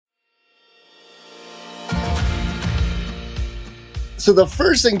So the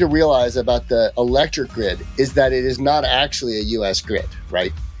first thing to realize about the electric grid is that it is not actually a U.S. grid,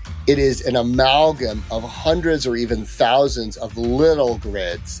 right? It is an amalgam of hundreds or even thousands of little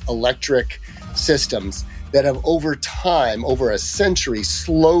grids, electric systems that have over time, over a century,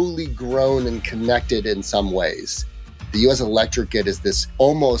 slowly grown and connected in some ways. The U.S. electric grid is this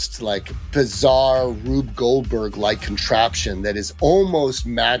almost like bizarre Rube Goldberg-like contraption that is almost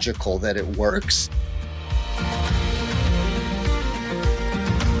magical that it works.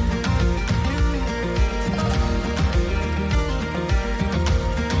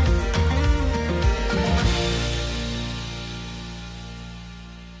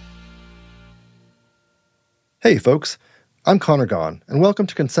 Hey folks, I'm Connor Gaughan, and welcome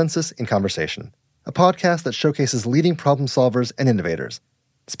to Consensus in Conversation, a podcast that showcases leading problem solvers and innovators,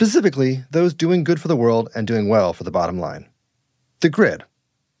 specifically those doing good for the world and doing well for the bottom line. The grid.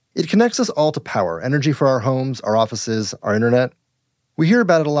 It connects us all to power, energy for our homes, our offices, our internet. We hear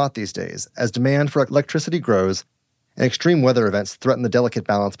about it a lot these days as demand for electricity grows and extreme weather events threaten the delicate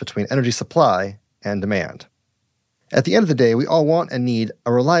balance between energy supply and demand. At the end of the day, we all want and need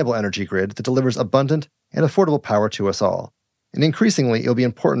a reliable energy grid that delivers abundant and affordable power to us all. And increasingly, it'll be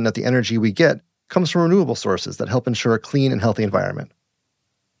important that the energy we get comes from renewable sources that help ensure a clean and healthy environment.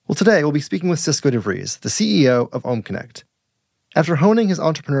 Well, today we'll be speaking with Cisco DeVries, the CEO of OhmConnect. After honing his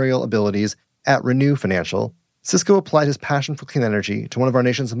entrepreneurial abilities at Renew Financial, Cisco applied his passion for clean energy to one of our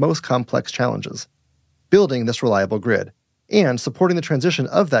nation's most complex challenges, building this reliable grid, and supporting the transition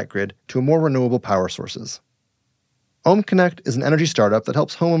of that grid to more renewable power sources. OhmConnect is an energy startup that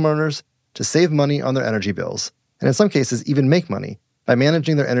helps homeowners to save money on their energy bills, and in some cases even make money by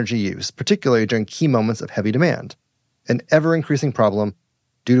managing their energy use, particularly during key moments of heavy demand, an ever-increasing problem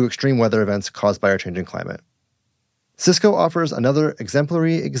due to extreme weather events caused by our changing climate. Cisco offers another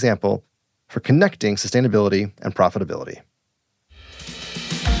exemplary example for connecting sustainability and profitability.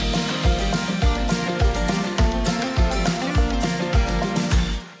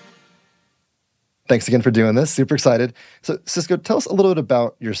 Thanks again for doing this. Super excited. So, Cisco, tell us a little bit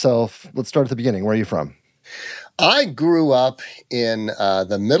about yourself. Let's start at the beginning. Where are you from? I grew up in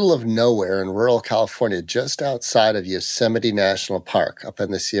the middle of nowhere in rural California, just outside of Yosemite National Park, up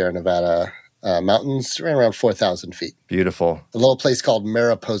in the Sierra Nevada mountains, around 4,000 feet. Beautiful. A little place called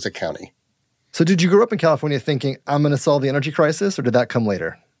Mariposa County. So did you grow up in California thinking, I'm going to solve the energy crisis, or did that come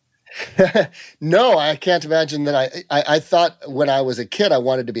later? No, I can't imagine that. I thought when I was a kid, I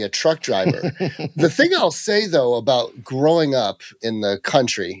wanted to be a truck driver. The thing I'll say, though, about growing up in the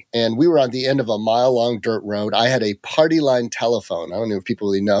country, and we were on the end of a mile-long dirt road. I had a party line telephone. I don't know if people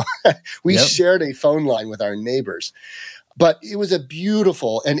really know. We shared a phone line with our neighbors. But it was a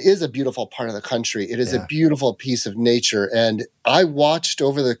beautiful and is a beautiful part of the country. It is a beautiful piece of nature. And I watched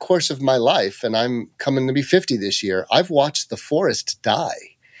over the course of my life, and I'm coming to be 50 this year, I've watched the forest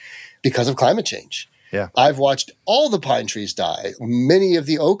die because of climate change. Yeah. I've watched all the pine trees die, many of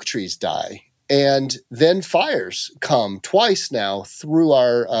the oak trees die, and then fires come twice now through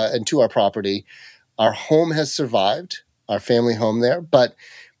our and to our property. Our home has survived, our family home there, but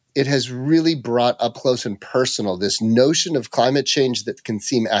it has really brought up close and personal this notion of climate change that can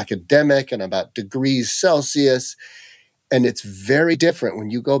seem academic and about degrees Celsius. And it's very different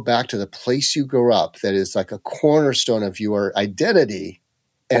when you go back to the place you grew up that is like a cornerstone of your identity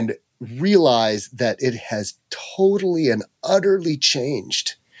and realize that it has totally and utterly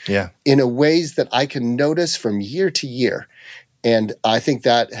changed in a ways that I can notice from year to year. And I think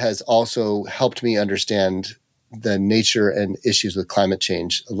that has also helped me understand the nature and issues with climate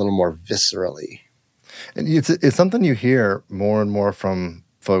change a little more viscerally. And it's something you hear more and more from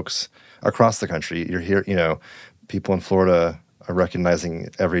folks across the country. You hear, people in Florida are recognizing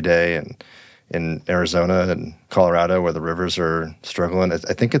every day, and in Arizona and Colorado where the rivers are struggling. I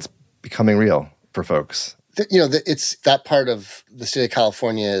think it's becoming real for folks. It's that part of the state of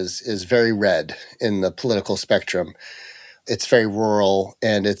California is very red in the political spectrum. It's very rural,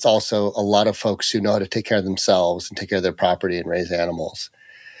 and it's also a lot of folks who know how to take care of themselves and take care of their property and raise animals.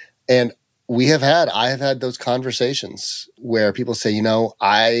 And I have had those conversations where people say, they're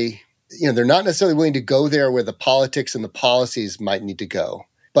not necessarily willing to go there where the politics and the policies might need to go,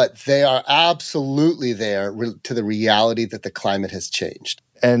 but they are absolutely there to the reality that the climate has changed.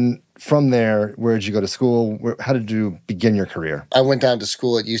 And from there, where did you go to school? How did you begin your career? I went down to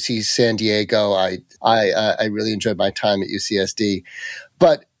school at UC San Diego. I really enjoyed my time at UCSD.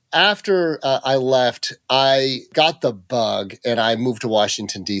 But after I left, I got the bug and I moved to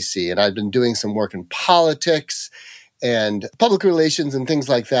Washington, D.C. And I'd been doing some work in politics and public relations and things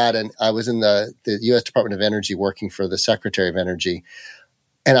like that. And I was in the U.S. Department of Energy working for the Secretary of Energy.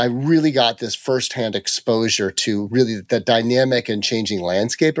 And I really got this firsthand exposure to really the dynamic and changing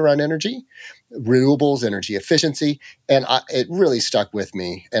landscape around energy, renewables, energy efficiency. And it really stuck with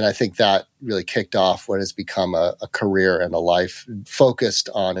me. And I think that really kicked off what has become a career and a life focused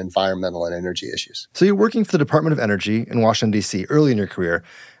on environmental and energy issues. So you're working for the Department of Energy in Washington, D.C. early in your career.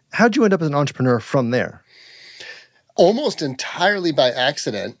 How'd you end up as an entrepreneur from there? Almost entirely by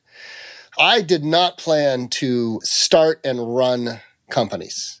accident. I did not plan to start and run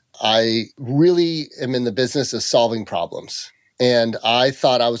companies. I really am in the business of solving problems. And I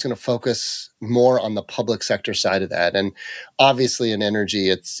thought I was going to focus more on the public sector side of that. And obviously in energy,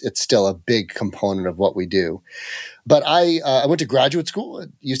 it's still a big component of what we do. But I went to graduate school at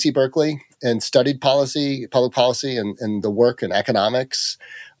UC Berkeley and studied public policy and the work in economics.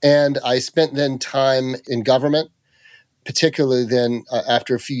 And I spent then time in government, particularly then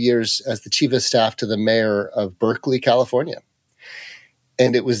after a few years as the chief of staff to the mayor of Berkeley, California.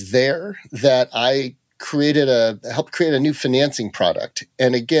 And it was there that I helped create a new financing product.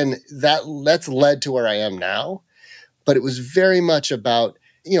 And again, that's led to where I am now. But it was very much about,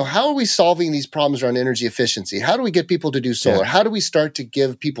 how are we solving these problems around energy efficiency? How do we get people to do solar? Yeah. How do we start to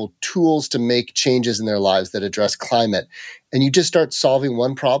give people tools to make changes in their lives that address climate? And you just start solving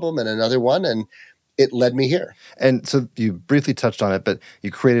one problem and another one, and it led me here. And so you briefly touched on it, but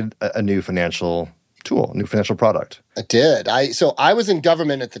you created a new financial tool, a new financial product. I did. So I was in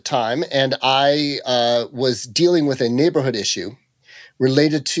government at the time, and I was dealing with a neighborhood issue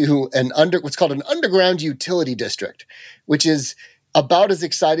related to what's called an underground utility district, which is about as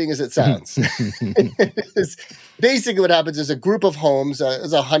exciting as it sounds. Basically what happens is a group of homes,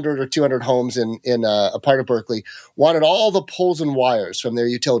 there's 100 or 200 homes in a part of Berkeley, wanted all the poles and wires from their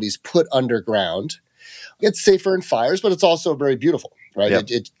utilities put underground. It's safer in fires, but it's also very beautiful, right? Yep.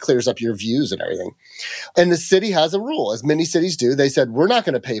 It clears up your views and everything. And the city has a rule, as many cities do. They said, we're not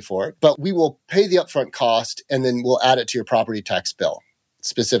going to pay for it, but we will pay the upfront cost, and then we'll add it to your property tax bill,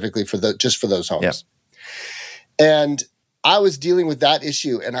 specifically just for those homes. Yep. And I was dealing with that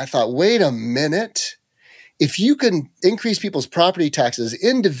issue, and I thought, wait a minute. If you can increase people's property taxes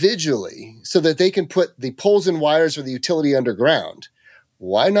individually so that they can put the poles and wires for the utility underground,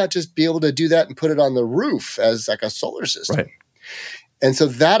 why not just be able to do that and put it on the roof as like a solar system? Right. And so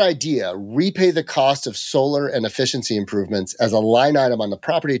that idea, repay the cost of solar and efficiency improvements as a line item on the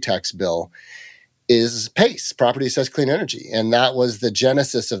property tax bill, is PACE, Property Assessed Clean Energy. And that was the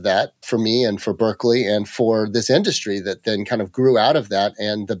genesis of that for me and for Berkeley and for this industry that then kind of grew out of that.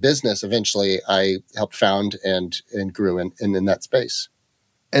 And the business eventually I helped found and grew in that space.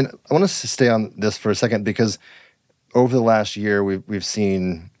 And I want to stay on this for a second, because over the last year, we've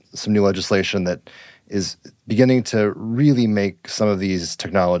seen some new legislation that is beginning to really make some of these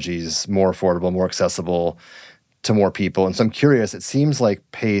technologies more affordable, more accessible to more people. And so I'm curious, it seems like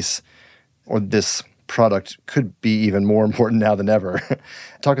PACE, or this product, could be even more important now than ever.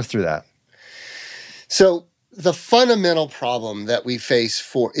 Talk us through that. So the fundamental problem that we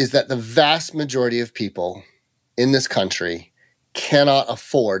face is that the vast majority of people in this country cannot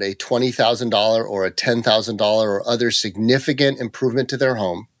afford a $20,000 or a $10,000 or other significant improvement to their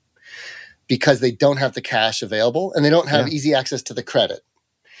home because they don't have the cash available and they don't have easy access to the credit.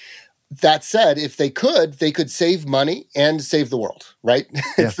 That said, if they could save money and save the world, right?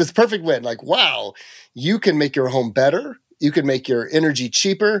 It's this perfect win. Like, wow, you can make your home better, you can make your energy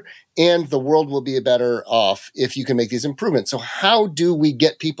cheaper, and the world will be better off if you can make these improvements. So how do we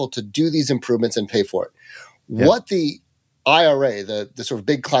get people to do these improvements and pay for it? What the IRA, the sort of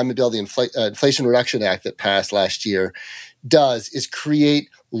big climate bill, the Inflation Reduction Act that passed last year, does is create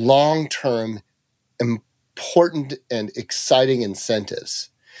long-term, important and exciting incentives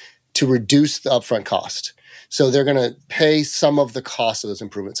to reduce the upfront cost. So they're going to pay some of the cost of those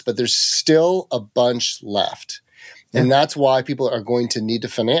improvements, but there's still a bunch left. And that's why people are going to need to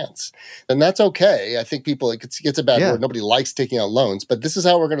finance. And that's okay. I think it gets a bad word. Nobody likes taking out loans, but this is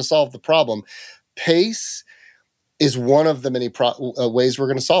how we're going to solve the problem. PACE is one of the many ways we're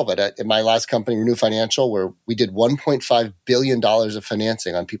going to solve it. At my last company, Renew Financial, where we did $1.5 billion of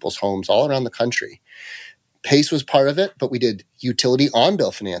financing on people's homes all around the country. PACE was part of it, but we did utility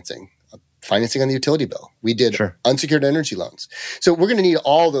on-bill financing on the utility bill. We did unsecured energy loans. So we're going to need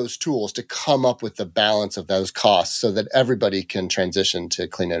all those tools to come up with the balance of those costs so that everybody can transition to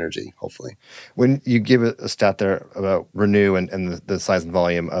clean energy, hopefully. When you give a stat there about Renew and the size and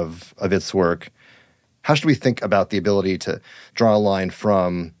volume of its work, how should we think about the ability to draw a line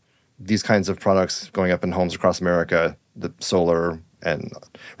from these kinds of products going up in homes across America, the solar and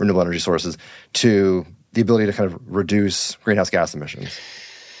renewable energy sources, to the ability to kind of reduce greenhouse gas emissions?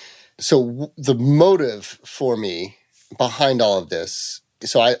 So the motive for me behind all of this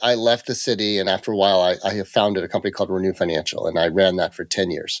So I left the city, and after a while, I have founded a company called Renew Financial, and I ran that for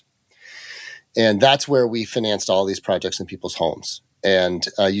 10 years. And that's where we financed all these projects in people's homes and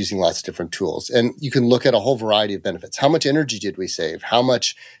using lots of different tools. And you can look at a whole variety of benefits. How much energy did we save? How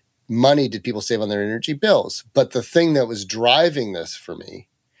much money did people save on their energy bills? But the thing that was driving this for me,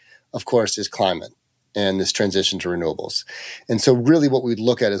 of course, is climate and this transition to renewables. And so really what we'd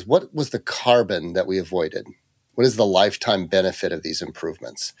look at is what was the carbon that we avoided? What is the lifetime benefit of these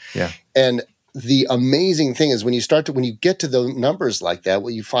improvements? Yeah. And the amazing thing is when you get to the numbers like that,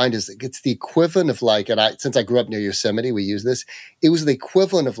 what you find is it's the equivalent of since I grew up near Yosemite, we use this, it was the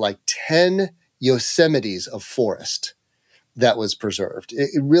equivalent of 10 Yosemites of forest that was preserved.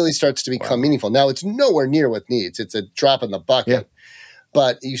 It really starts to become meaningful. Now, it's nowhere near what needs. It's a drop in the bucket. Yeah.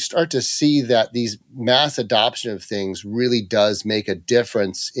 But you start to see that these mass adoption of things really does make a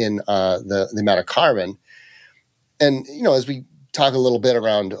difference in the amount of carbon. And, as we talk a little bit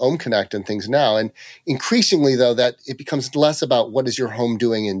around OhmConnect and things now, and increasingly, though, that it becomes less about what is your home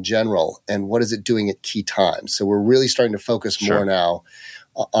doing in general and what is it doing at key times. So we're really starting to focus more now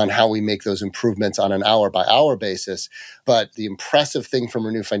on how we make those improvements on an hour-by-hour basis. But the impressive thing from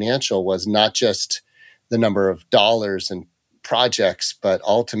Renew Financial was not just the number of dollars and projects, but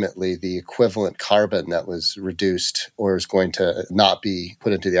ultimately the equivalent carbon that was reduced or is going to not be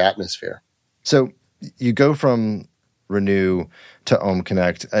put into the atmosphere. So you go from Renew to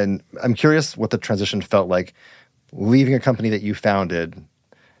OhmConnect, and I'm curious what the transition felt like leaving a company that you founded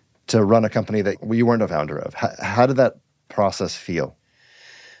to run a company that you weren't a founder of. How did that process feel?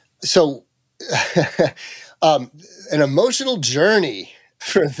 So an emotional journey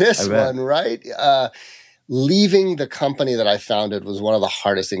for this one, right? Leaving the company that I founded was one of the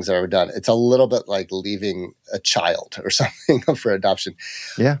hardest things I've ever done. It's a little bit like leaving a child or something for adoption.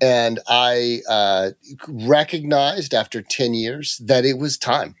 Yeah. And I recognized after 10 years that it was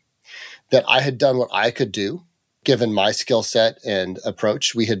time, that I had done what I could do, given my skill set and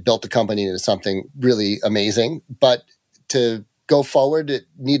approach. We had built the company into something really amazing, but to go forward, it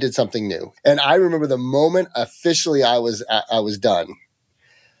needed something new. And I remember the moment officially I was done.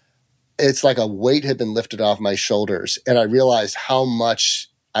 It's like a weight had been lifted off my shoulders. And I realized how much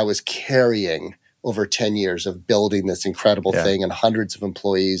I was carrying over 10 years of building this incredible thing and hundreds of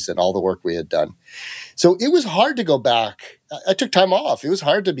employees and all the work we had done. So it was hard to go back. I took time off. It was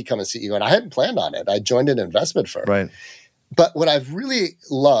hard to become a CEO, and I hadn't planned on it. I joined an investment firm. Right. But what I've really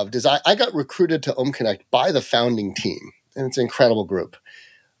loved is I got recruited to OhmConnect by the founding team, and it's an incredible group.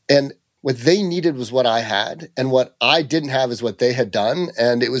 And what they needed was what I had, and what I didn't have is what they had done.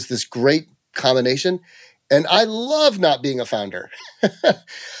 And it was this great combination. And I love not being a founder.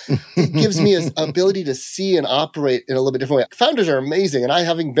 It gives me an ability to see and operate in a little bit different way. Founders are amazing. And I,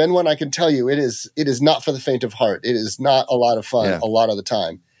 having been one, I can tell you it is not for the faint of heart. It is not a lot of fun a lot of the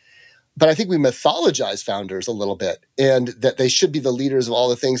time. But I think we mythologize founders a little bit, and that they should be the leaders of all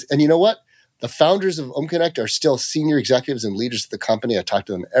the things. And you know what? The founders of OhmConnect are still senior executives and leaders of the company. I talk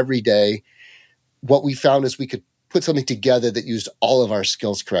to them every day. What we found is we could put something together that used all of our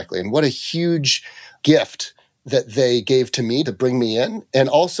skills correctly. And what a huge gift that they gave to me to bring me in, and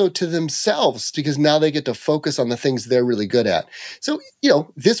also to themselves, because now they get to focus on the things they're really good at. So,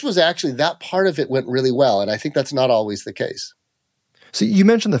 this was actually, that part of it went really well. And I think that's not always the case. So you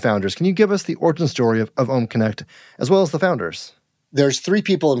mentioned the founders. Can you give us the origin story of OhmConnect as well as the founders? There's three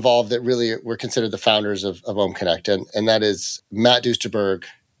people involved that really were considered the founders of OhmConnect, and that is Matt Duesterberg,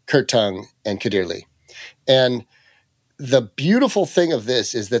 Kurt Tung, and Kadir Lee. And the beautiful thing of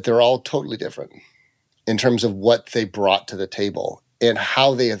this is that they're all totally different in terms of what they brought to the table and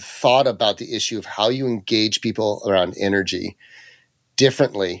how they had thought about the issue of how you engage people around energy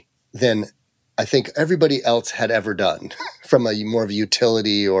differently than I think everybody else had ever done from a more of a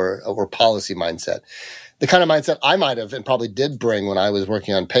utility or policy mindset. The kind of mindset I might have and probably did bring when I was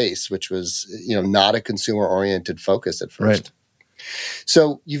working on PACE, which was, not a consumer-oriented focus at first. Right.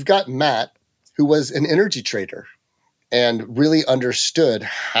 So you've got Matt, who was an energy trader and really understood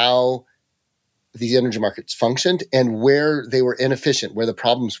how these energy markets functioned and where they were inefficient, where the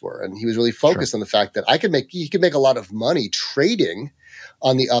problems were. And he was really focused on the fact that he could make a lot of money trading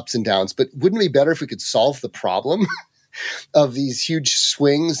on the ups and downs, but wouldn't it be better if we could solve the problem of these huge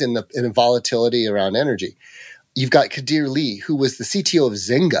swings in the volatility around energy? You've got Kadir Lee, who was the CTO of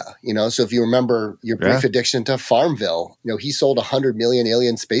Zynga. So if you remember your brief addiction to Farmville, he sold 100 million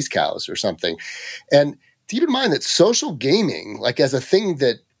alien space cows or something. And keep in mind that social gaming, like as a thing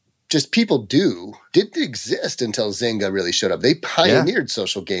that just people do, didn't exist until Zynga really showed up. They pioneered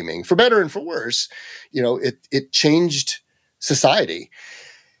social gaming, for better and for worse. It changed society.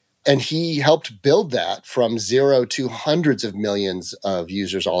 And he helped build that from zero to hundreds of millions of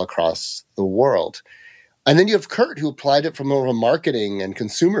users all across the world. And then you have Kurt, who applied it from more of a marketing and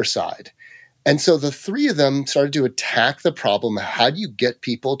consumer side. And so the three of them started to attack the problem. How do you get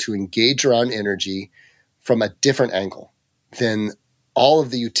people to engage around energy from a different angle than all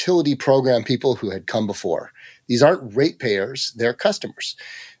of the utility program people who had come before? These aren't ratepayers, they're customers.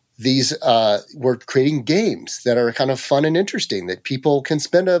 These we're creating games that are kind of fun and interesting that people can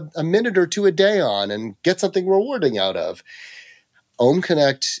spend a minute or two a day on and get something rewarding out of.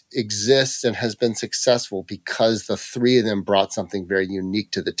 OhmConnect exists and has been successful because the three of them brought something very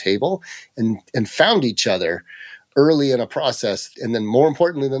unique to the table and found each other early in a process. And then more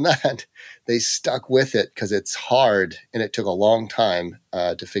importantly than that, they stuck with it because it's hard and it took a long time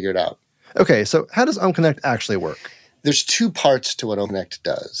to figure it out. Okay, so how does OhmConnect actually work? There's two parts to what OhmConnect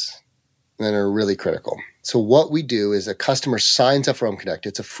does that are really critical. So what we do is a customer signs up for OhmConnect.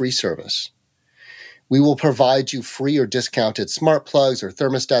 It's a free service. We will provide you free or discounted smart plugs or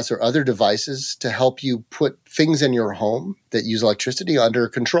thermostats or other devices to help you put things in your home that use electricity under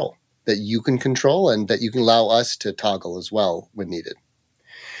control, that you can control and that you can allow us to toggle as well when needed.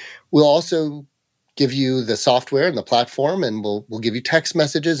 We'll also give you the software and the platform, and we'll give you text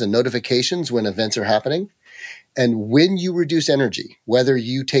messages and notifications when events are happening. And when you reduce energy, whether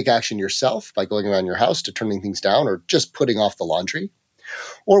you take action yourself by going around your house to turning things down or just putting off the laundry,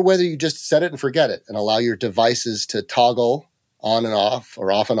 or whether you just set it and forget it and allow your devices to toggle on and off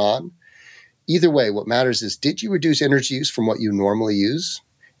or off and on. Either way, what matters is, did you reduce energy use from what you normally use?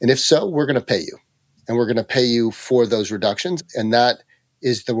 And if so, we're going to pay you. And we're going to pay you for those reductions. And that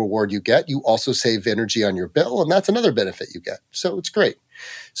is the reward you get. You also save energy on your bill, and that's another benefit you get. So it's great.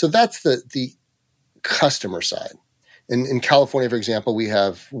 So that's the customer side. In California, for example, we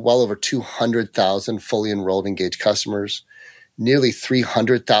have well over 200,000 fully enrolled, engaged customers, nearly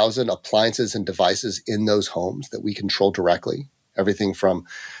 300,000 appliances and devices in those homes that we control directly. Everything from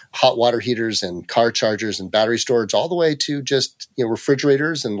hot water heaters and car chargers and battery storage all the way to just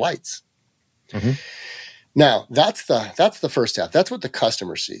refrigerators and lights. Mm-hmm. Now, that's the first half. That's what the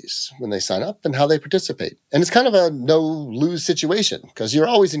customer sees when they sign up and how they participate. And it's kind of a no-lose situation because you're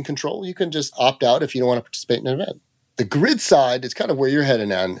always in control. You can just opt out if you don't want to participate in an event. The grid side is kind of where you're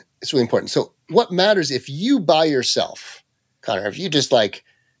heading on. It's really important. So what matters if you by yourself, Connor, if you just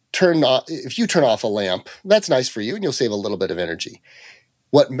turn off a lamp, that's nice for you and you'll save a little bit of energy.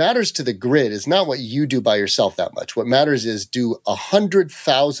 What matters to the grid is not what you do by yourself that much. What matters is, do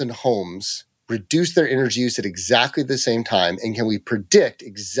 100,000 homes reduce their energy use at exactly the same time, and can we predict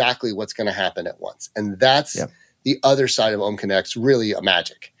exactly what's going to happen at once? And that's the other side of OhmConnect's really a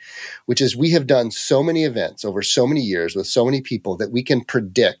magic, which is we have done so many events over so many years with so many people that we can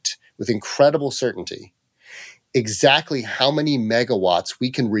predict with incredible certainty exactly how many megawatts we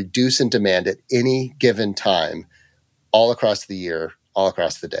can reduce in demand at any given time all across the year, all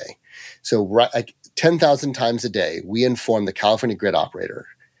across the day. So 10,000 times a day, we inform the California grid operator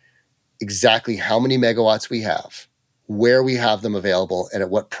exactly how many megawatts we have, where we have them available, and at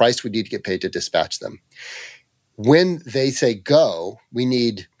what price we need to get paid to dispatch them. When they say go, we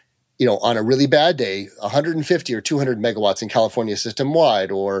need, on a really bad day, 150 or 200 megawatts in California system-wide,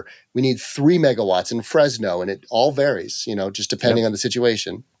 or we need 3 megawatts in Fresno, and it all varies, just depending on the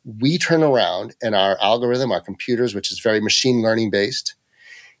situation. We turn around, and our algorithm, our computers, which is very machine learning based,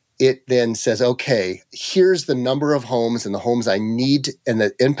 it then says, okay, here's the number of homes and the homes I need and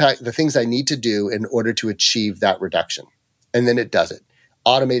the impact, the things I need to do in order to achieve that reduction. And then it does it.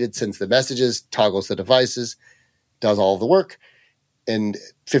 Automated sends the messages, toggles the devices, does all the work. And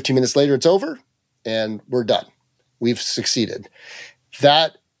 15 minutes later, it's over and we're done. We've succeeded.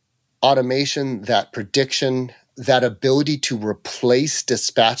 That automation, that prediction, that ability to replace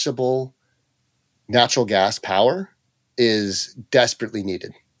dispatchable natural gas power is desperately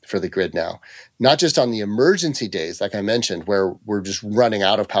needed for the grid now. Not just on the emergency days, like I mentioned, where we're just running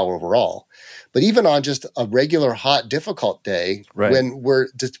out of power overall, but even on just a regular, hot, difficult day when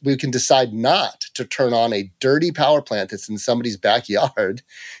we can decide not to turn on a dirty power plant that's in somebody's backyard.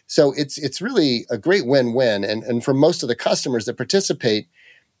 So it's really a great win-win. And for most of the customers that participate,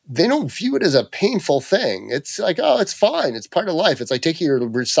 they don't view it as a painful thing. It's like, oh, it's fine. It's part of life. It's like taking your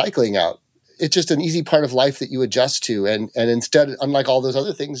recycling out. It's just an easy part of life that you adjust to. And instead, unlike all those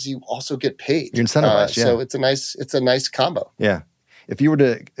other things, you also get paid. You're incentivized, So it's a nice combo. Yeah. If you were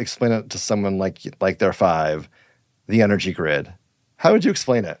to explain it to someone like they're 5, the energy grid, how would you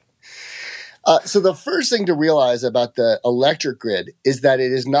explain it? So the first thing to realize about the electric grid is that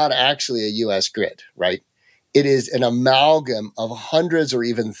it is not actually a U.S. grid, right? It is an amalgam of hundreds or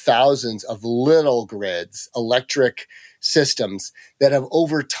even thousands of little grids, electric systems that have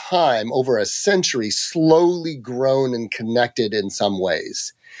over time, over a century, slowly grown and connected in some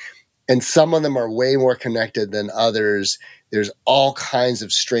ways. And some of them are way more connected than others. There's all kinds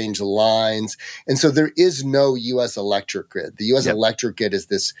of strange lines. And so there is no U.S. electric grid. The U.S. electric grid is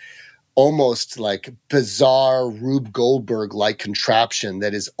this almost like bizarre Rube Goldberg-like contraption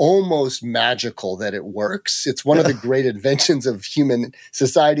that is almost magical that it works. It's one of the great inventions of human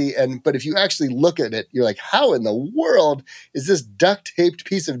society. But if you actually look at it, you're like, how in the world is this duct-taped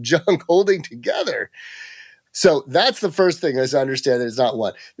piece of junk holding together? So that's the first thing, is to understand that it's not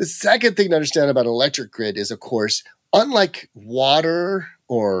one. The second thing to understand about an electric grid is, of course, unlike water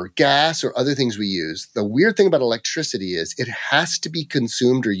or gas or other things we use, the weird thing about electricity is it has to be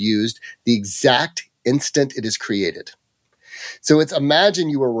consumed or used the exact instant it is created. So imagine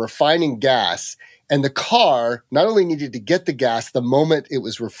you were refining gas, and the car not only needed to get the gas the moment it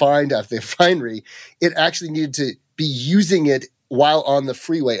was refined at the refinery, it actually needed to be using it while on the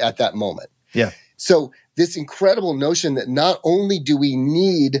freeway at that moment. Yeah. So this incredible notion that not only do we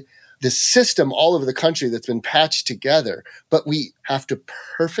need the system all over the country that's been patched together, but we have to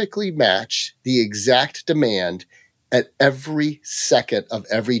perfectly match the exact demand at every second of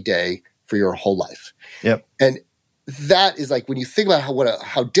every day for your whole life. Yep. And that is like, when you think about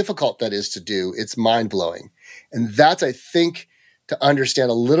how difficult that is to do, it's mind-blowing. And that's, I think, to understand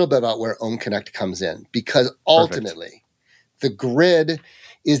a little bit about where OhmConnect comes in, because ultimately the grid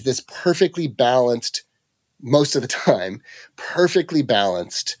is this perfectly balanced, most of the time, perfectly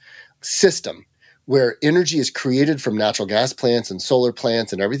balanced system where energy is created from natural gas plants and solar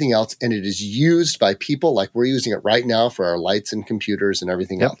plants and everything else, and it is used by people like we're using it right now for our lights and computers and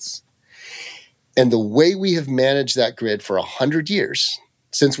everything else. And the way we have managed that grid for 100 years,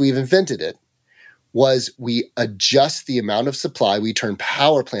 since we've invented it, was we adjust the amount of supply. We turn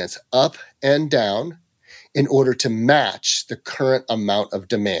power plants up and down in order to match the current amount of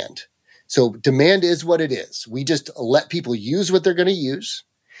demand. So demand is what it is. We just let people use what they're going to use,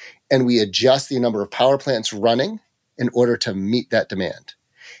 and we adjust the number of power plants running in order to meet that demand.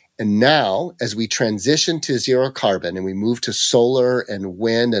 And now, as we transition to zero carbon and we move to solar and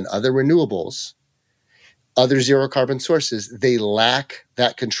wind and other renewables, other zero carbon sources, they lack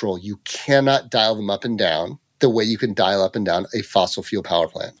that control. You cannot dial them up and down the way you can dial up and down a fossil fuel power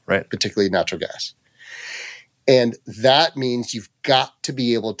plant, right? Particularly natural gas. And that means you've got to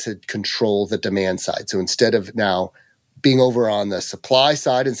be able to control the demand side. So instead of now being over on the supply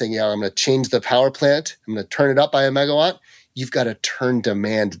side and saying, I'm going to change the power plant, I'm going to turn it up by a megawatt, you've got to turn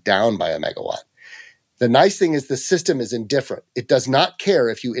demand down by a megawatt. The nice thing is the system is indifferent. It does not care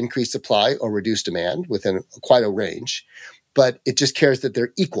if you increase supply or reduce demand within quite a range, but it just cares that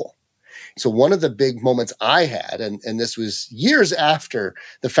they're equal. So one of the big moments I had, and this was years after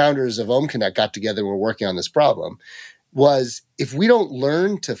the founders of OhmConnect got together and were working on this problem, was if we don't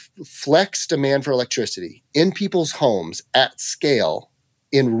learn to flex demand for electricity in people's homes at scale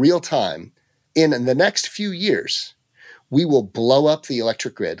in real time, in the next few years, we will blow up the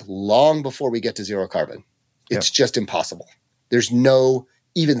electric grid long before we get to zero carbon. It's just impossible. There's no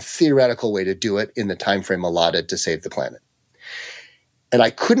even theoretical way to do it in the time frame allotted to save the planet. And I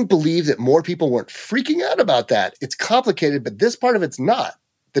couldn't believe that more people weren't freaking out about that. It's complicated, but this part of it's not.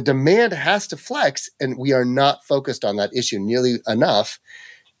 The demand has to flex, and we are not focused on that issue nearly enough.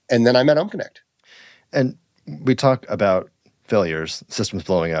 And then I met OhmConnect. And we talk about failures, systems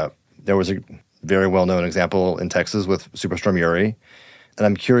blowing up. There was a very well-known example in Texas with Superstorm Uri. And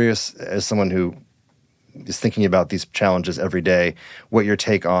I'm curious, as someone who is thinking about these challenges every day, what your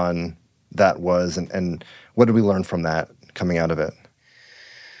take on that was, and what did we learn from that coming out of it?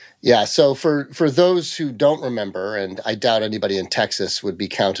 Yeah, so for those who don't remember, and I doubt anybody in Texas would be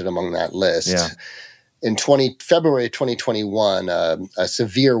counted among that list, in February 2021, a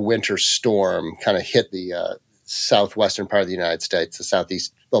severe winter storm kind of hit the southwestern part of the United States, the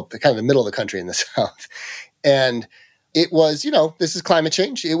southeast, well, kind of the middle of the country in the south. And it was, this is climate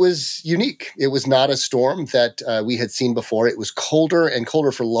change. It was unique. It was not a storm that we had seen before. It was colder and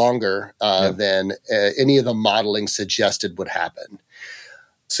colder for longer than any of the modeling suggested would happen.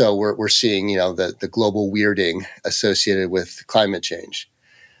 So we're seeing, the global weirding associated with climate change.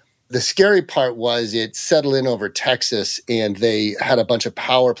 The scary part was it settled in over Texas, and they had a bunch of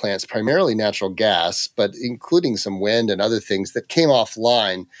power plants, primarily natural gas, but including some wind and other things that came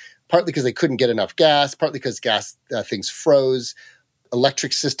offline, partly because they couldn't get enough gas, partly because gas things froze.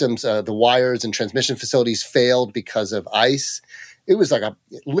 Electric systems, the wires and transmission facilities failed because of ice. It was like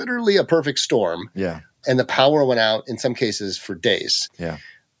literally a perfect storm. Yeah. And the power went out in some cases for days. Yeah.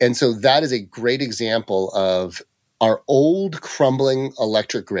 And so that is a great example of our old crumbling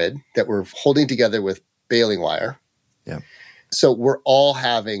electric grid that we're holding together with baling wire. Yeah. So we're all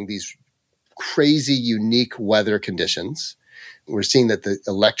having these crazy, unique weather conditions. We're seeing that the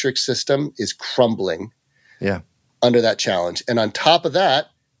electric system is crumbling under that challenge. And on top of that,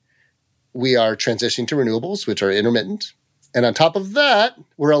 we are transitioning to renewables, which are intermittent. And on top of that,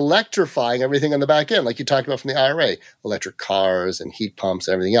 we're electrifying everything on the back end, like you talked about from the IRA, electric cars and heat pumps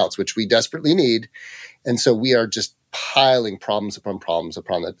and everything else, which we desperately need. And so we are just piling problems upon problems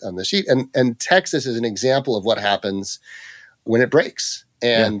on the sheet. And Texas is an example of what happens when it breaks.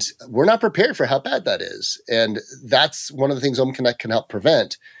 And we're not prepared for how bad that is. And that's one of the things OhmConnect can help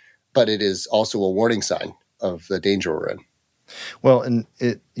prevent, but it is also a warning sign of the danger we're in. Well, and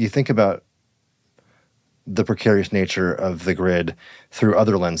you think about the precarious nature of the grid through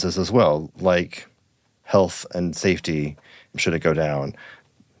other lenses as well, like health and safety, should it go down?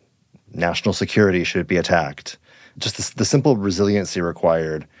 National security, should it be attacked? Just the simple resiliency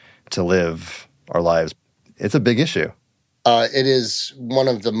required to live our lives, it's a big issue. It is one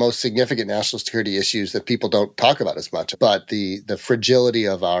of the most significant national security issues that people don't talk about as much. But the fragility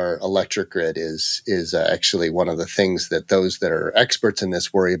of our electric grid is actually one of the things that those that are experts in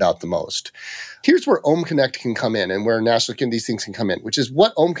this worry about the most. Here's where OhmConnect can come in and where national security, these things can come in, which is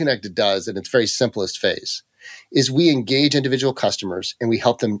what OhmConnect does in its very simplest phase, is we engage individual customers and we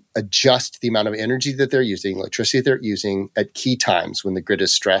help them adjust the amount of energy that they're using, electricity that they're using at key times when the grid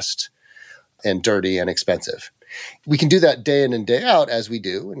is stressed and dirty and expensive. We can do that day in and day out, as we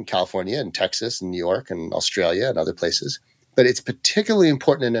do in California and Texas and New York and Australia and other places. But it's particularly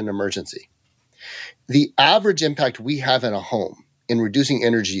important in an emergency. The average impact we have in a home in reducing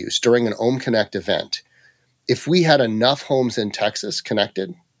energy use during an OhmConnect event, if we had enough homes in Texas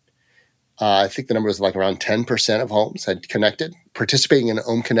connected, I think the number was like around 10% of homes had connected, participating in an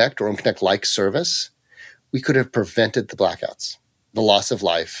OhmConnect or OhmConnect-like service, we could have prevented the blackouts, the loss of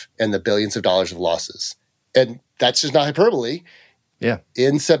life, and the billions of dollars of losses. And that's just not hyperbole. Yeah.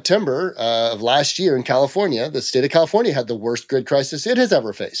 In September of last year in California, the state of California had the worst grid crisis it has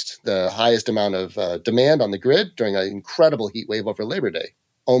ever faced, the highest amount of demand on the grid during an incredible heat wave over Labor Day.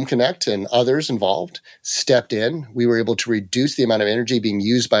 OhmConnect and others involved stepped in. We were able to reduce the amount of energy being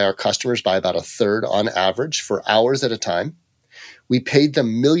used by our customers by about a third on average for hours at a time. We paid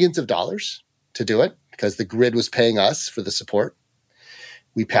them millions of dollars to do it because the grid was paying us for the support.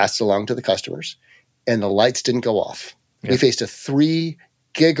 We passed it along to the customers. And the lights didn't go off. Yeah. We faced a 3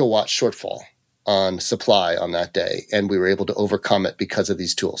 gigawatt shortfall on supply on that day, and we were able to overcome it because of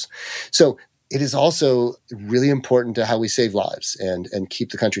these tools. So it is also really important to how we save lives and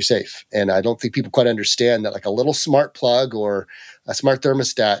keep the country safe. And I don't think people quite understand that like a little smart plug or a smart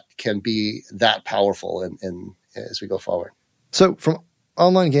thermostat can be that powerful in as we go forward. So from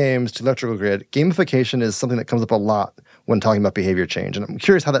online games to electrical grid, gamification is something that comes up a lot when talking about behavior change. And I'm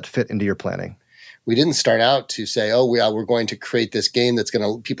curious how that fit into your planning. We didn't start out to say, oh, we're going to create this game that's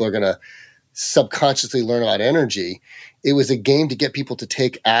people are going to subconsciously learn about energy. It was a game to get people to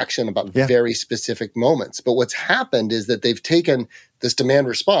take action about very specific moments. But what's happened is that they've taken this demand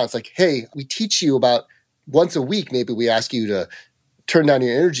response, like, hey, we teach you about once a week, maybe we ask you to turn down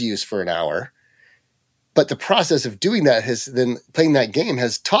your energy use for an hour. But the process of doing that playing that game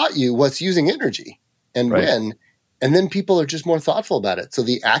has taught you what's using energy and when. And then people are just more thoughtful about it. So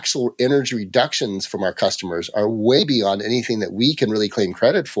the actual energy reductions from our customers are way beyond anything that we can really claim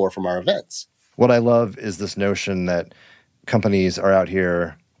credit for from our events. What I love is this notion that companies are out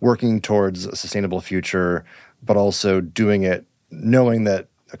here working towards a sustainable future, but also doing it knowing that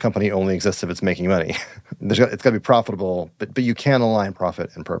a company only exists if it's making money. It's got to be profitable, but you can align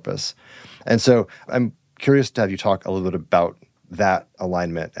profit and purpose. And so I'm curious to have you talk a little bit about that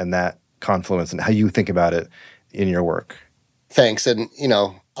alignment and that confluence and how you think about it in your work. Thanks. And,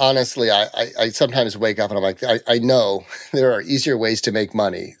 honestly, I sometimes wake up and I'm like, I know there are easier ways to make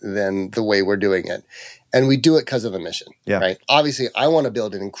money than the way we're doing it. And we do it because of the mission, right? Obviously, I want to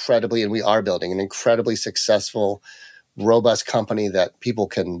build and we are building an incredibly successful, robust company that people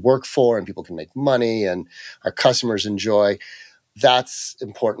can work for and people can make money and our customers enjoy. That's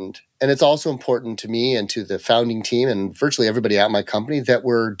important. And it's also important to me and to the founding team and virtually everybody at my company that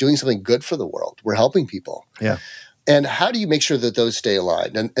we're doing something good for the world. We're helping people. Yeah. And how do you make sure that those stay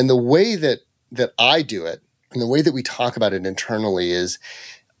aligned? And the way that I do it and the way that we talk about it internally is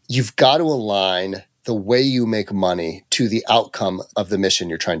you've got to align the way you make money to the outcome of the mission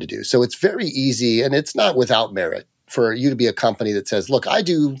you're trying to do. So it's very easy and it's not without merit for you to be a company that says, look, I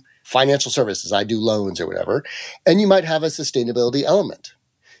do financial services, I do loans or whatever, and you might have a sustainability element.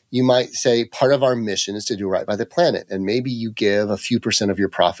 You might say part of our mission is to do right by the planet, and maybe you give a few % of your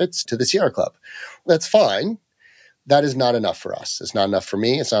profits to the Sierra Club. That's fine. That is not enough for us. It's not enough for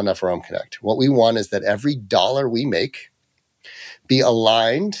me. It's not enough for OhmConnect. What we want is that every dollar we make be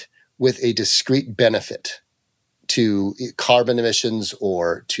aligned with a discrete benefit to carbon emissions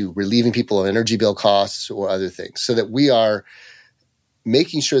or to relieving people of energy bill costs or other things, so that we are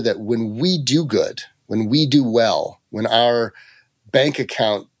making sure that when we do good, when we do well, when our bank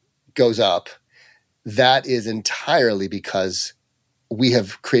account goes up, that is entirely because we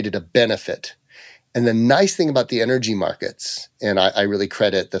have created a benefit. And the nice thing about the energy markets, and I really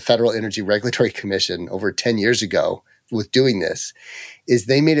credit the Federal Energy Regulatory Commission over 10 years ago with doing this, is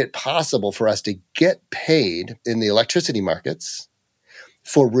they made it possible for us to get paid in the electricity markets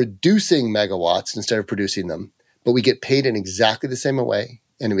for reducing megawatts instead of producing them. But we get paid in exactly the same way,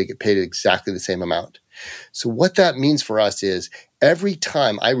 and we get paid exactly the same amount. So what that means for us is every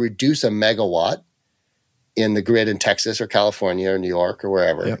time I reduce a megawatt in the grid in Texas or California or New York or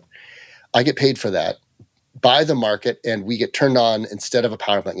wherever, Yep. I get paid for that by the market, and we get turned on instead of a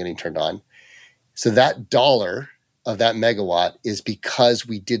power plant getting turned on. So that dollar of that megawatt is because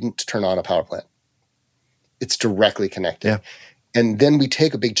we didn't turn on a power plant. It's directly connected. Yeah. And then we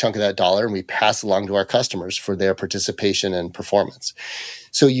take a big chunk of that dollar and we pass along to our customers for their participation and performance.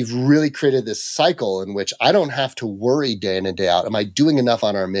 So you've really created this cycle in which I don't have to worry day in and day out, am I doing enough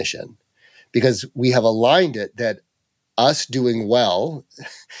on our mission? Because we have aligned it that us doing well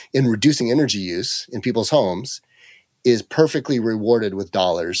in reducing energy use in people's homes is perfectly rewarded with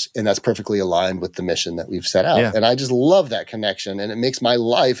dollars, and that's perfectly aligned with the mission that we've set out. Yeah. And I just love that connection, and it makes my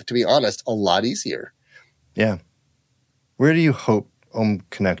life, to be honest, a lot easier. Yeah. Where do you hope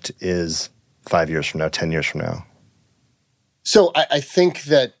OhmConnect is 5 years from now, 10 years from now? So I think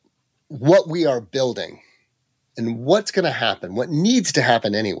that what we are building and what's going to happen, what needs to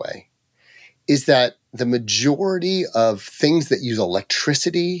happen anyway, is that the majority of things that use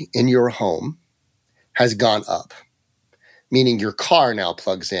electricity in your home has gone up, meaning your car now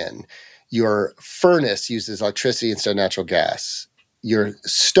plugs in, your furnace uses electricity instead of natural gas, your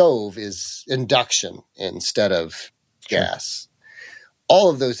stove is induction instead of gas. All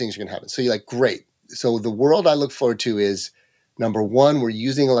of those things are going to happen. So you're like, great. So the world I look forward to is, number one, we're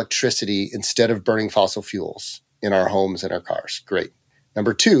using electricity instead of burning fossil fuels in our homes and our cars. Great.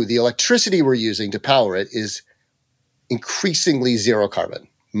 Number two, the electricity we're using to power it is increasingly zero carbon,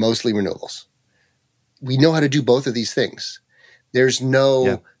 mostly renewables. We know how to do both of these things. There's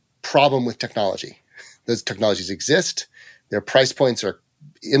no problem with technology. Those technologies exist. Their price points are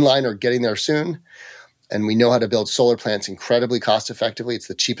in line or getting there soon. And we know how to build solar plants incredibly cost effectively. It's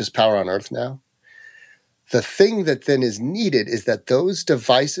the cheapest power on earth now. The thing that then is needed is that those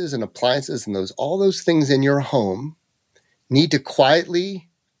devices and appliances and all those things in your home need to quietly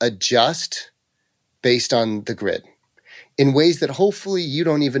adjust based on the grid in ways that hopefully you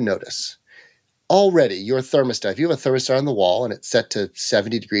don't even notice. Already, your thermostat, if you have a thermostat on the wall and it's set to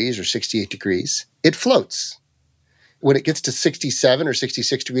 70 degrees or 68 degrees, it floats. When it gets to 67 or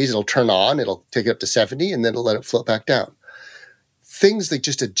 66 degrees, it'll turn on, it'll take it up to 70, and then it'll let it float back down. Things like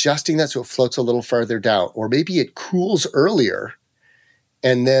just adjusting that so it floats a little further down, or maybe it cools earlier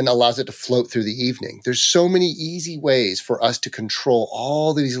and then allows it to float through the evening. There's so many easy ways for us to control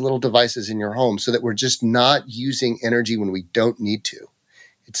all these little devices in your home so that we're just not using energy when we don't need to.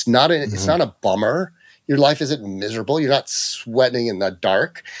 It's not a bummer. Your life isn't miserable. You're not sweating in the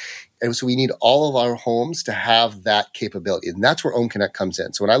dark. And so we need all of our homes to have that capability. And that's where OhmConnect comes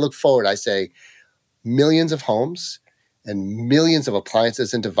in. So when I look forward, I say millions of homes and millions of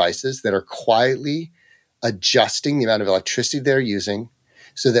appliances and devices that are quietly adjusting the amount of electricity they're using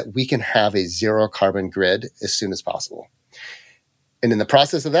so that we can have a zero carbon grid as soon as possible. And in the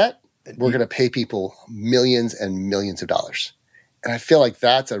process of that, we're going to pay people millions and millions of dollars. And I feel like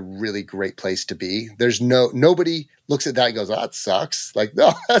that's a really great place to be. There's nobody looks at that and goes, oh, that sucks. Like,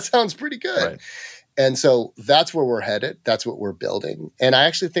 no, that sounds pretty good. Right. And so that's where we're headed. That's what we're building. And I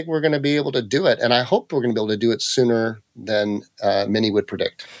actually think we're going to be able to do it. And I hope we're going to be able to do it sooner than many would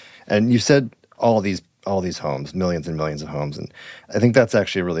predict. And you said all these homes, millions and millions of homes. And I think that's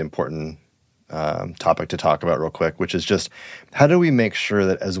actually a really important topic to talk about real quick, which is just how do we make sure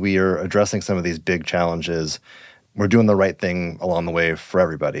that as we are addressing some of these big challenges, we're doing the right thing along the way for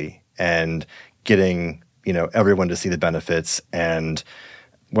everybody and getting, everyone to see the benefits, and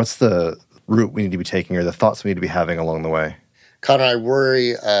what's the route we need to be taking or the thoughts we need to be having along the way? Connor, I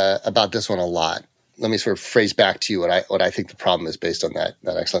worry about this one a lot. Let me sort of phrase back to you what I think the problem is based on that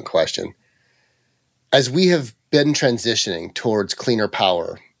excellent question. As we have been transitioning towards cleaner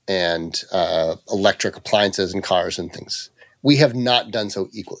power and electric appliances and cars and things, We have not done so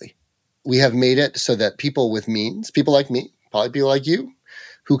equally. We have made it so that people with means, people like me, probably people like you,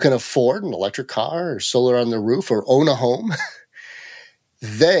 who can afford an electric car or solar on their roof or own a home,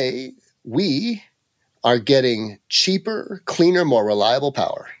 we are getting cheaper, cleaner, more reliable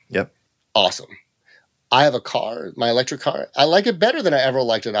power. Yep. Awesome. I have a car, my electric car. I like it better than I ever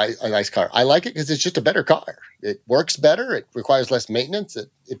liked an ICE car. I like it because it's just a better car. It works better. It requires less maintenance.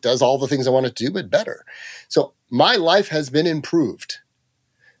 It does all the things I want it to do, but better. So my life has been improved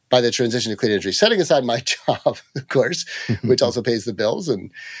by the transition to clean energy, setting aside my job, of course, which also pays the bills and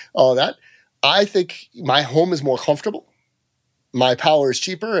all of that. I think my home is more comfortable. My power is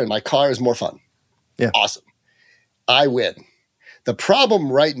cheaper and my car is more fun. Yeah. Awesome. I win. The problem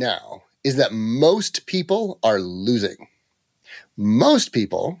right now is that most people are losing. Most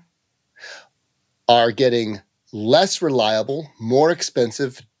people are getting less reliable, more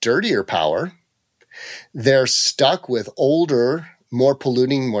expensive, dirtier power. They're stuck with older, more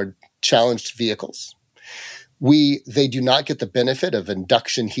polluting, more challenged vehicles. They do not get the benefit of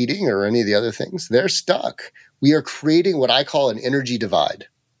induction heating or any of the other things. They're stuck. We are creating what I call an energy divide.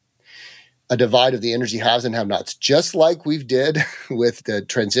 A divide of the energy haves and have-nots, just like we did with the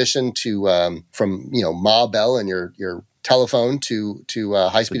transition to from Ma Bell and your telephone to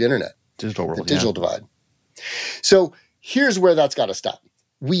high-speed internet. Digital world, the digital divide. So here's where that's got to stop.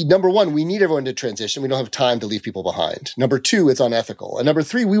 Number one, we need everyone to transition. We don't have time to leave people behind. Number two, it's unethical. And number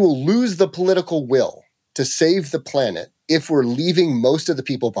three, we will lose the political will to save the planet if we're leaving most of the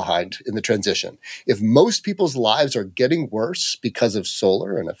people behind in the transition. If most people's lives are getting worse because of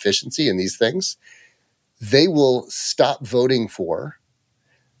solar and efficiency and these things, they will stop voting for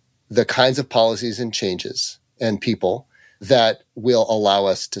the kinds of policies and changes and people that will allow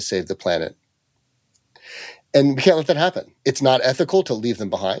us to save the planet. And we can't let that happen. It's not ethical to leave them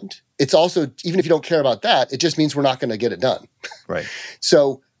behind. It's also, even if you don't care about that, it just means we're not going to get it done. Right.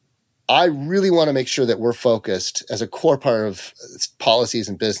 So I really want to make sure that we're focused as a core part of policies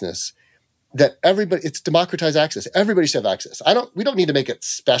and business that it's democratized access. Everybody should have access. We don't need to make it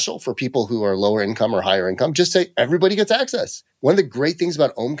special for people who are lower income or higher income. Just say everybody gets access. One of the great things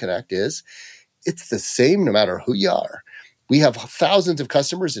about OhmConnect is it's the same no matter who you are. We have thousands of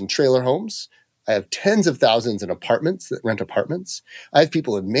customers in trailer homes. I have tens of thousands in apartments that rent apartments. I have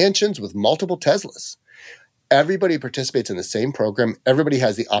people in mansions with multiple Teslas. Everybody participates in the same program. Everybody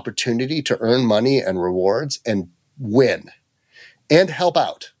has the opportunity to earn money and rewards and win and help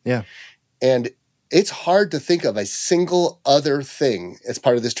out. Yeah. And it's hard to think of a single other thing as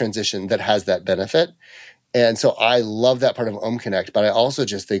part of this transition that has that benefit. And so I love that part of OhmConnect, but I also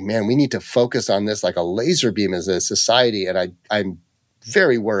just think, man, we need to focus on this like a laser beam as a society. And I'm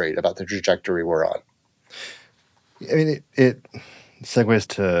very worried about the trajectory we're on. I mean, it segues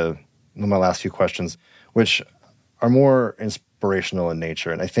to my last few questions, which are more inspirational in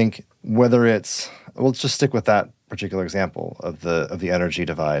nature. And I think whether let's just stick with that particular example of the energy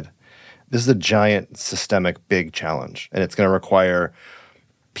divide. This is a giant, systemic, big challenge, and it's going to require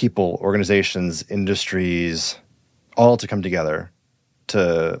people, organizations, industries, all to come together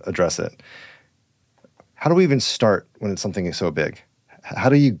to address it. How do we even start when it's something so big? How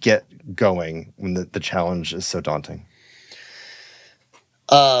do you get going when the challenge is so daunting?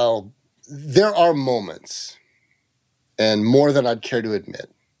 There are moments, and more than I'd care to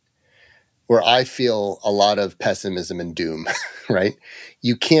admit, where I feel a lot of pessimism and doom, right?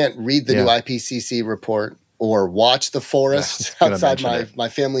 You can't read the new IPCC report or watch the forest outside my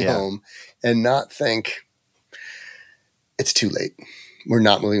family home and not think, it's too late. We're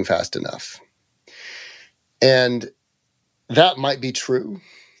not moving fast enough. And that might be true,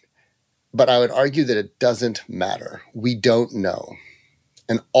 but I would argue that it doesn't matter. We don't know.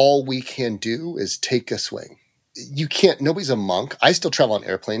 And all we can do is take a swing. Nobody's a monk. I still travel on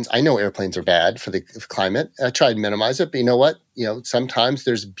airplanes. I know airplanes are bad for the climate. I try to minimize it, but you know what? Sometimes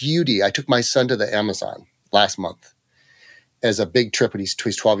there's beauty. I took my son to the Amazon last month as a big trip when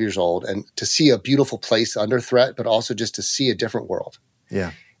he's 12 years old, and to see a beautiful place under threat, but also just to see a different world.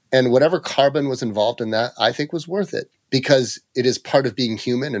 Yeah. And whatever carbon was involved in that, I think was worth it because it is part of being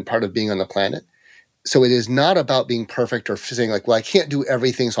human and part of being on the planet. So it is not about being perfect or saying like, well, I can't do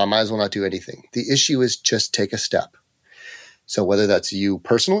everything, so I might as well not do anything. The issue is just take a step. So whether that's you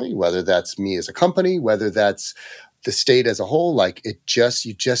personally, whether that's me as a company, whether that's the state as a whole,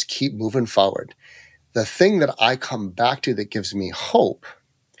 you just keep moving forward. The thing that I come back to that gives me hope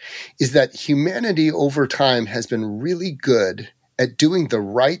is that humanity over time has been really good at doing the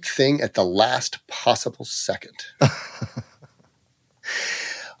right thing at the last possible second.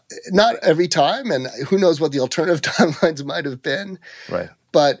 Not every time, and who knows what the alternative timelines might have been. Right.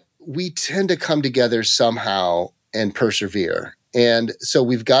 But we tend to come together somehow and persevere. And so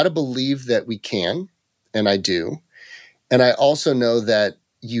we've got to believe that we can, and I do. And I also know that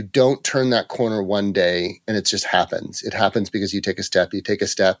you don't turn that corner one day and it just happens. It happens because you take a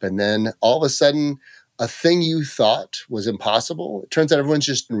step, and then all of a sudden, a thing you thought was impossible, it turns out everyone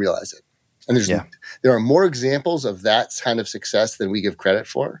just didn't realize it. And there are more examples of that kind of success than we give credit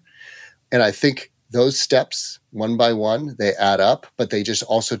for. And I think those steps, one by one, they add up, but they just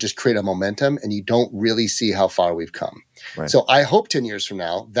also just create a momentum, and you don't really see how far we've come. Right. So I hope 10 years from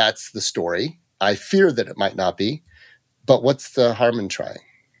now, that's the story. I fear that it might not be, but what's the harm in trying?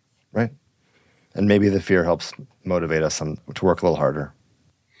 Right. And maybe the fear helps motivate us to work a little harder.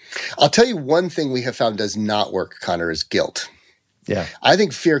 I'll tell you one thing we have found does not work, Connor, is guilt. Yeah. I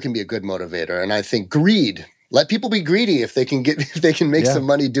think fear can be a good motivator. And I think greed, let people be greedy if they can make some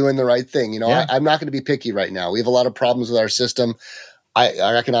money doing the right thing. I'm not going to be picky right now. We have a lot of problems with our system,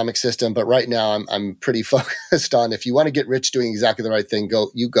 our economic system. But right now I'm pretty focused on, if you want to get rich doing exactly the right thing,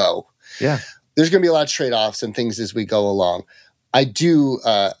 go. Yeah. There's going to be a lot of trade-offs and things as we go along. I do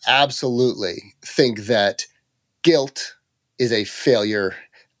absolutely think that guilt is a failure.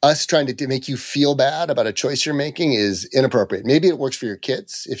 Us trying to make you feel bad about a choice you're making is inappropriate. Maybe it works for your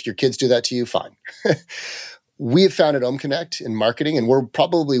kids. If your kids do that to you, fine. We have found at OhmConnect in marketing, and we're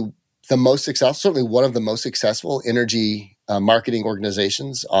probably the most successful, certainly one of the most successful energy marketing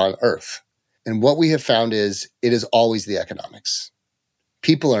organizations on earth. And what we have found is it is always the economics.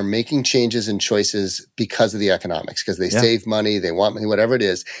 People are making changes and choices because of the economics, because they save money, they want money, whatever it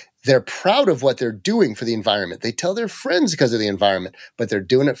is. They're proud of what they're doing for the environment. They tell their friends because of the environment, but they're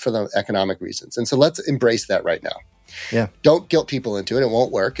doing it for the economic reasons. And so let's embrace that right now. Yeah. Don't guilt people into it. It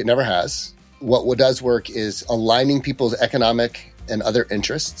won't work. It never has. What does work is aligning people's economic and other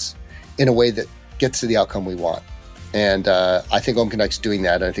interests in a way that gets to the outcome we want. And I think OhmConnect's doing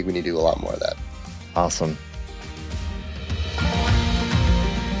that, and I think we need to do a lot more of that. Awesome.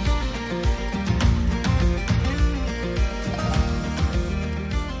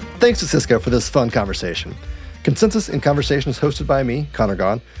 Thanks to Cisco for this fun conversation. Consensus in Conversation is hosted by me, Connor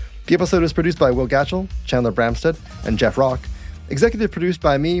Gahn. The episode is produced by Will Gatchell, Chandler Bramstead, and Jeff Rock. Executive produced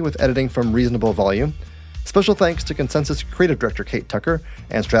by me with editing from Reasonable Volume. Special thanks to Consensus Creative Director Kate Tucker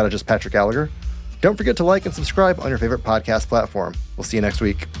and strategist Patrick Gallagher. Don't forget to like and subscribe on your favorite podcast platform. We'll see you next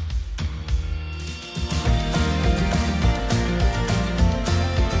week.